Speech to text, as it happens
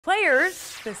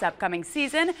players this upcoming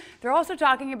season, they're also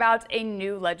talking about a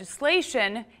new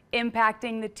legislation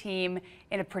impacting the team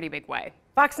in a pretty big way.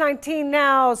 Fox 19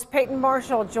 Now's Peyton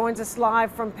Marshall joins us live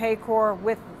from Paycor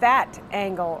with that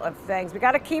angle of things. We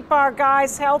got to keep our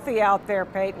guys healthy out there,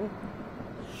 Peyton.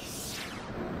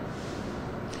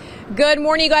 Good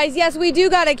morning, you guys. Yes, we do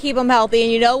got to keep them healthy.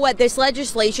 And you know what? This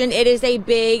legislation, it is a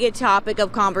big topic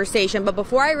of conversation. But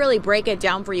before I really break it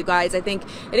down for you guys, I think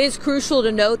it is crucial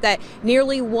to note that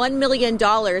nearly $1 million,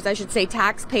 I should say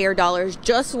taxpayer dollars,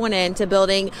 just went into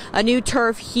building a new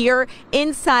turf here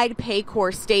inside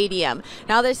Paycor Stadium.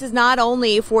 Now, this is not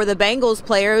only for the Bengals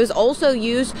players, also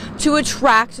used to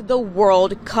attract the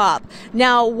World Cup.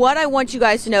 Now, what I want you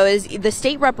guys to know is the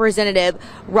state representative,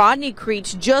 Rodney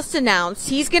Creech, just announced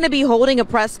he's going to be holding a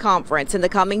press conference in the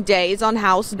coming days on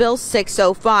House Bill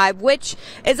 605, which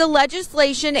is a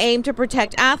legislation aimed to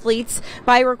protect athletes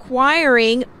by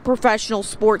requiring professional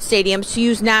sports stadiums to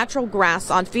use natural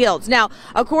grass on fields. Now,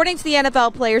 according to the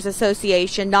NFL Players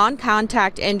Association,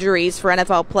 non-contact injuries for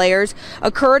NFL players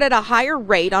occurred at a higher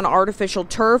rate on artificial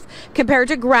turf compared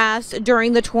to grass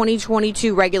during the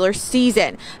 2022 regular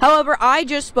season. However, I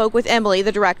just spoke with Emily,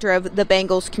 the director of the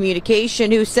Bengals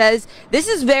communication, who says this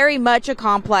is very much a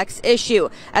complex issue,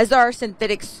 as there are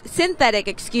synthetic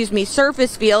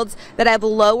surface fields that have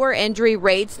lower injury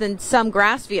rates than some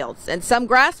grass fields, and some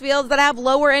grass fields that have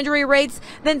lower injury rates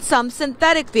than some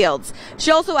synthetic fields.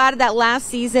 She also added that last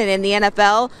season in the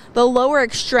NFL, the lower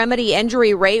extremity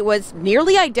injury rate was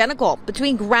nearly identical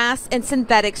between grass and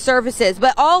synthetic surfaces.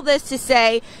 But all this to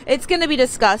say, it's going to be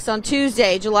discussed on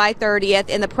Tuesday, July 30th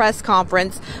in the press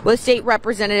conference with State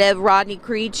Representative Rodney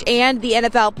Creech and the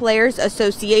NFL Players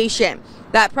Association.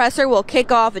 That presser will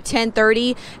kick off at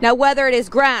 10:30. Now, whether it is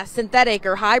grass, synthetic,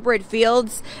 or hybrid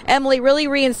fields, Emily really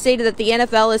reinstated that the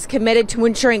NFL is committed to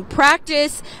ensuring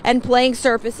practice and playing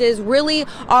surfaces really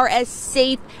are as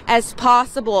safe as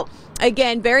possible.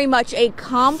 Again, very much a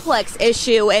complex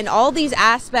issue, and all these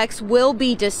aspects will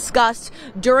be discussed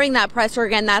during that presser.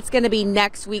 Again, that's going to be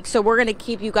next week, so we're going to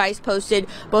keep you guys posted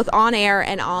both on air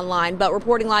and online. But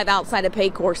reporting live outside of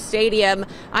Paycor Stadium,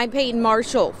 I'm Peyton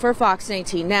Marshall for Fox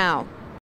 19 Now.